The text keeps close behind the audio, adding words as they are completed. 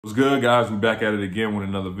What's good, guys? We're back at it again with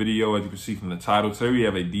another video. As you can see from the title, today we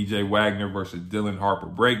have a DJ Wagner versus Dylan Harper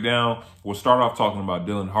breakdown. We'll start off talking about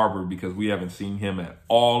Dylan Harper because we haven't seen him at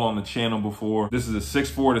all on the channel before. This is a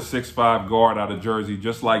 6'4" to 6'5" guard out of Jersey,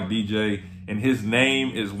 just like DJ. And his name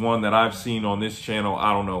is one that I've seen on this channel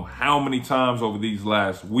I don't know how many times over these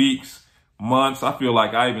last weeks, months. I feel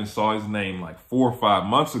like I even saw his name like 4 or 5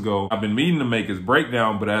 months ago. I've been meaning to make his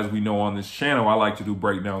breakdown, but as we know on this channel, I like to do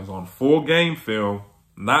breakdowns on full game film,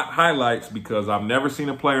 not highlights, because I've never seen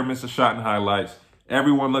a player miss a shot in highlights.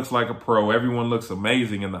 Everyone looks like a pro. Everyone looks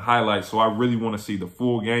amazing in the highlights. So I really want to see the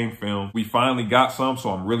full game film. We finally got some,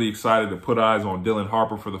 so I'm really excited to put eyes on Dylan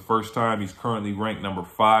Harper for the first time. He's currently ranked number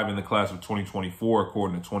 5 in the class of 2024,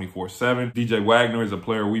 according to 24/7. DJ Wagner is a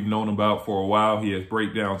player we've known about for a while. He has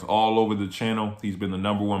breakdowns all over the channel. He's been the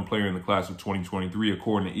number 1 player in the class of 2023,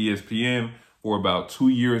 according to ESPN. For about 2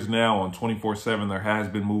 years now on 24/7, there has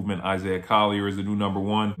been movement. Isaiah Collier is the new number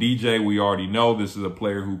 1. DJ, we already know this is a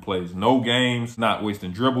player who plays no games, not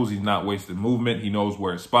wasting dribbles. He's not wasting movement. He knows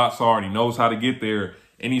where his spots are and he knows how to get there.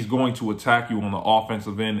 And he's going to attack you on the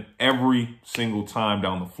offensive end every single time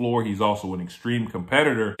down the floor. He's also an extreme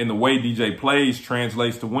competitor. And the way DJ plays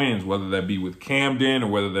translates to wins, whether that be with Camden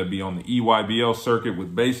or whether that be on the EYBL circuit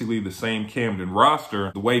with basically the same Camden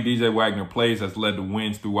roster. The way DJ Wagner plays has led to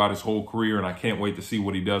wins throughout his whole career, and I can't wait to see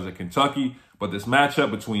what he does at Kentucky. But this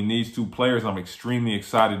matchup between these two players, I'm extremely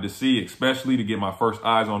excited to see, especially to get my first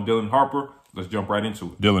eyes on Dylan Harper. Let's jump right into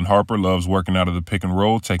it. Dylan Harper loves working out of the pick and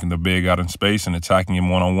roll, taking the big out in space and attacking him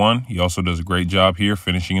one-on-one. He also does a great job here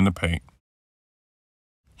finishing in the paint.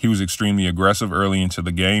 He was extremely aggressive early into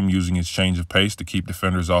the game, using his change of pace to keep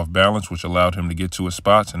defenders off balance, which allowed him to get to his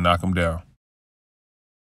spots and knock them down.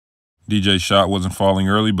 DJ's shot wasn't falling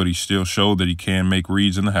early, but he still showed that he can make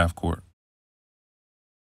reads in the half court.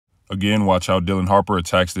 Again, watch how Dylan Harper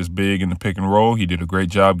attacks this big in the pick and roll. He did a great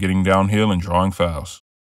job getting downhill and drawing fouls.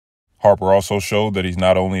 Harper also showed that he's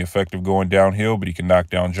not only effective going downhill, but he can knock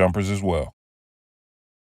down jumpers as well.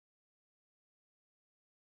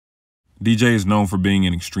 DJ is known for being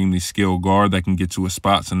an extremely skilled guard that can get to his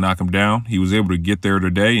spots and knock them down. He was able to get there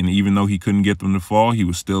today, and even though he couldn't get them to fall, he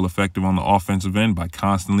was still effective on the offensive end by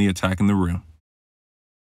constantly attacking the rim.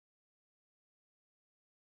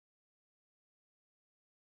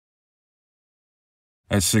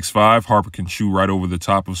 At 6'5", Harper can shoot right over the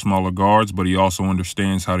top of smaller guards, but he also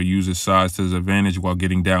understands how to use his size to his advantage while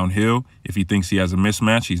getting downhill. If he thinks he has a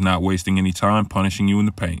mismatch, he's not wasting any time punishing you in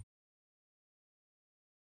the paint.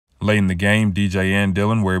 Late in the game, DJ and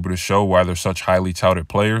Dylan were able to show why they're such highly touted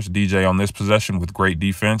players. DJ on this possession with great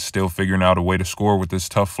defense, still figuring out a way to score with this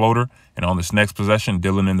tough floater. And on this next possession,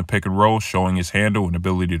 Dylan in the pick and roll, showing his handle and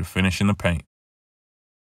ability to finish in the paint.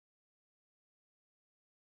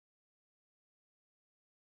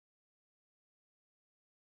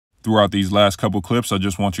 Throughout these last couple clips, I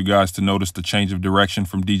just want you guys to notice the change of direction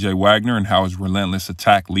from DJ Wagner and how his relentless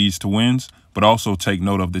attack leads to wins, but also take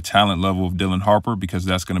note of the talent level of Dylan Harper, because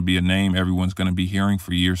that's going to be a name everyone's going to be hearing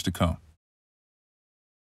for years to come.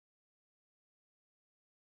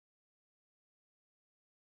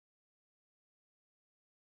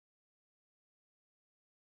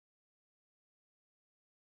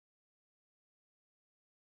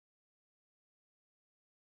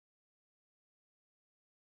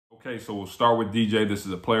 Okay, so we'll start with DJ. This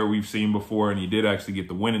is a player we've seen before, and he did actually get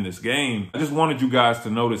the win in this game. I just wanted you guys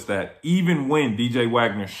to notice that even when DJ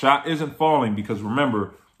Wagner's shot isn't falling, because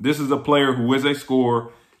remember, this is a player who is a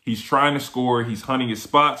scorer. He's trying to score. He's hunting his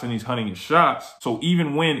spots, and he's hunting his shots. So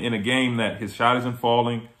even when in a game that his shot isn't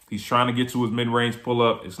falling, he's trying to get to his mid-range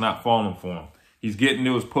pull-up, it's not falling for him. He's getting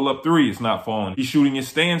to his pull-up 3, it's not falling. He's shooting his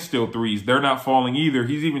standstill 3s, they're not falling either.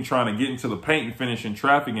 He's even trying to get into the paint and finish in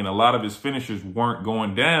traffic, and a lot of his finishers weren't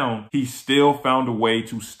going down. He still found a way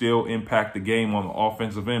to still impact the game on the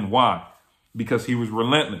offensive end. Why? Because he was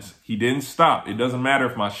relentless. He didn't stop. It doesn't matter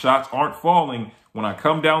if my shots aren't falling. When I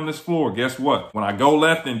come down this floor, guess what? When I go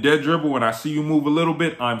left and dead dribble and I see you move a little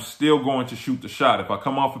bit, I'm still going to shoot the shot. If I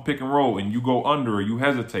come off a pick and roll and you go under or you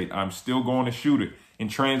hesitate, I'm still going to shoot it. In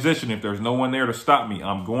transition, if there's no one there to stop me,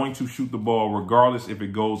 I'm going to shoot the ball regardless if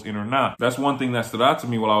it goes in or not. That's one thing that stood out to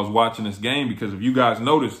me while I was watching this game, because if you guys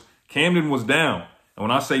noticed, Camden was down. And when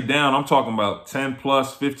I say down, I'm talking about 10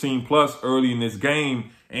 plus, 15 plus early in this game,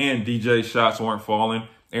 and DJ's shots weren't falling.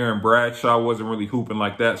 Aaron Bradshaw wasn't really hooping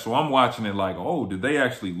like that. So I'm watching it like, oh, did they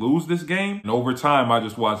actually lose this game? And over time, I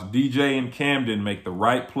just watched DJ and Camden make the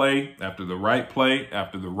right play after the right play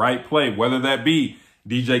after the right play, whether that be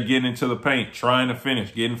DJ getting into the paint, trying to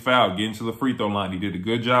finish, getting fouled, getting to the free throw line. He did a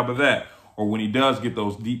good job of that. Or when he does get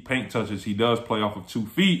those deep paint touches, he does play off of 2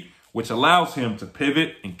 feet, which allows him to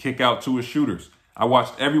pivot and kick out to his shooters. I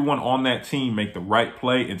watched everyone on that team make the right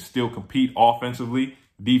play and still compete offensively,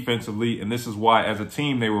 defensively, and this is why as a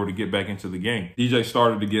team they were able to get back into the game. DJ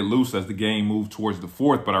started to get loose as the game moved towards the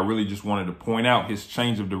fourth, but I really just wanted to point out his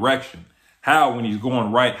change of direction. How, when he's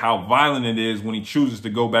going right, how violent it is when he chooses to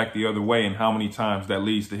go back the other way, and how many times that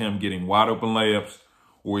leads to him getting wide open layups,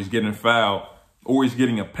 or he's getting fouled, or he's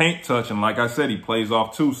getting a paint touch. And like I said, he plays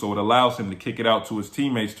off too, so it allows him to kick it out to his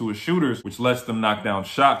teammates, to his shooters, which lets them knock down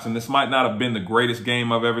shots. And this might not have been the greatest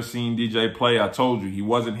game I've ever seen DJ play. I told you, he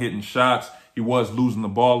wasn't hitting shots. He was losing the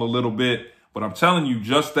ball a little bit. But I'm telling you,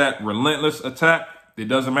 just that relentless attack, it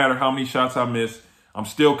doesn't matter how many shots I miss. I'm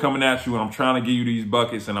still coming at you, and I'm trying to give you these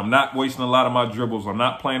buckets, and I'm not wasting a lot of my dribbles. I'm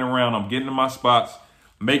not playing around. I'm getting to my spots.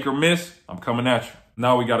 Make or miss, I'm coming at you.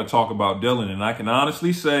 Now we got to talk about Dylan, and I can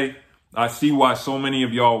honestly say I see why so many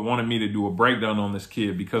of y'all wanted me to do a breakdown on this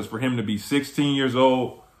kid, because for him to be 16 years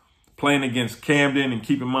old, playing against Camden, and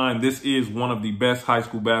keep in mind, this is one of the best high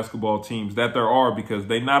school basketball teams that there are, because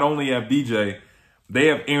they not only have DJ, they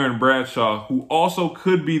have Aaron Bradshaw, who also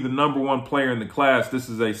could be the #1 player in the class. This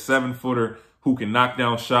is a 7-footer who can knock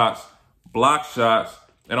down shots, block shots,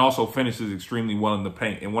 and also finishes extremely well in the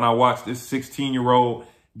paint. And when I watch this 16-year-old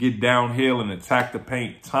get downhill and attack the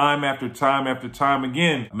paint time after time after time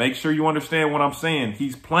again, make sure you understand what I'm saying.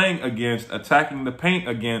 He's playing against, attacking the paint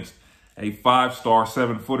against a 5-star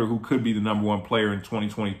 7-footer who could be the #1 player in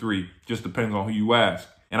 2023. Just depends on who you ask.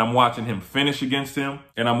 And I'm watching him finish against him,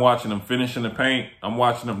 and I'm watching him finish in the paint. I'm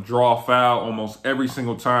watching him draw a foul almost every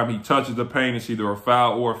single time he touches the paint. It's either a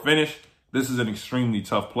foul or a finish. This is an extremely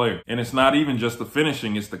tough player. And it's not even just the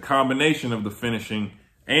finishing. It's the combination of the finishing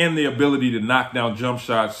and the ability to knock down jump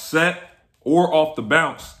shots set or off the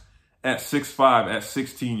bounce at 6'5", at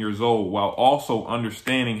 16 years old, while also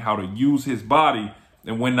understanding how to use his body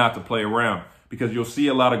and when not to play around. Because you'll see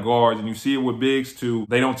a lot of guards, and you see it with bigs too,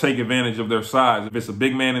 they don't take advantage of their size. If it's a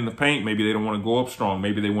big man in the paint, maybe they don't want to go up strong.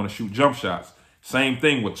 Maybe they want to shoot jump shots. Same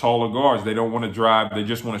thing with taller guards. They don't want to drive. They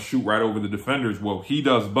just want to shoot right over the defenders. Well, he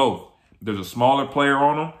does both. There's a smaller player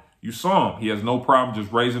on him. You saw him. He has no problem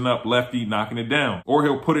just raising up lefty, knocking it down. Or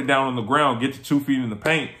he'll put it down on the ground, get to 2 feet in the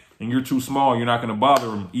paint, and you're too small. You're not going to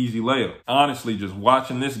bother him. Easy layup. Honestly, just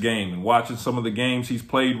watching this game and watching some of the games he's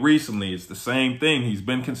played recently, it's the same thing. He's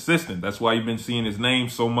been consistent. That's why you've been seeing his name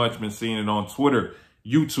so much. Been seeing it on Twitter,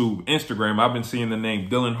 YouTube, Instagram. I've been seeing the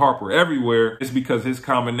name Dylan Harper everywhere. It's because his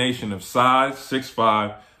combination of size,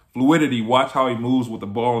 6'5", fluidity, watch how he moves with the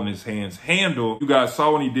ball in his hands. Handle, you guys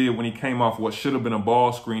saw what he did when he came off what should have been a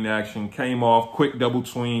ball screen action, came off, quick double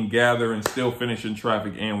tween, gather, and still finish in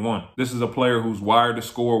traffic and one. This is a player who's wired to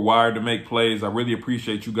score, wired to make plays. I really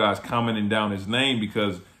appreciate you guys commenting down his name,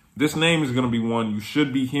 because this name is going to be one you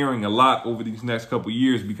should be hearing a lot over these next couple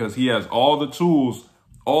years, because he has all the tools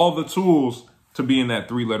to be in that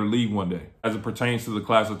 3-letter league one day. As it pertains to the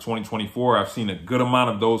class of 2024, I've seen a good amount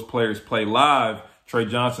of those players play live. Trey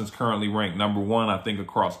Johnson's currently ranked #1, I think,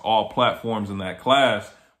 across all platforms in that class.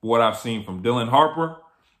 What I've seen from Dylan Harper,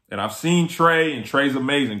 and I've seen Trey, and Trey's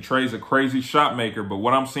amazing. Trey's a crazy shot maker, but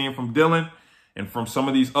what I'm seeing from Dylan and from some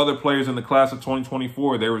of these other players in the class of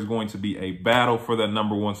 2024, there is going to be a battle for that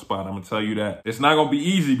 #1 spot. I'm going to tell you that. It's not going to be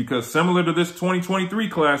easy, because similar to this 2023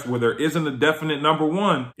 class where there isn't a definite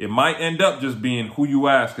 #1, it might end up just being who you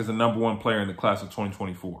ask as a #1 player in the class of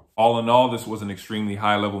 2024. All in all, this was an extremely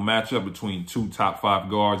high-level matchup between 2 top 5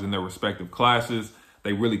 guards in their respective classes.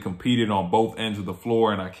 They really competed on both ends of the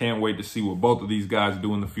floor, and I can't wait to see what both of these guys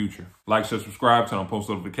do in the future. Like, share, subscribe, turn on post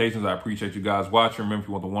notifications. I appreciate you guys watching. Remember, if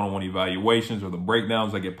you want the one-on-one evaluations or the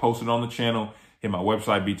breakdowns that get posted on the channel, hit my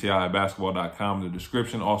website, bti@basketball.com, in the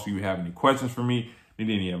description. Also, if you have any questions for me, need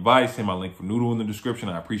any advice, hit my link for Noodle in the description.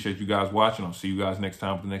 I appreciate you guys watching. I'll see you guys next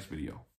time for the next video.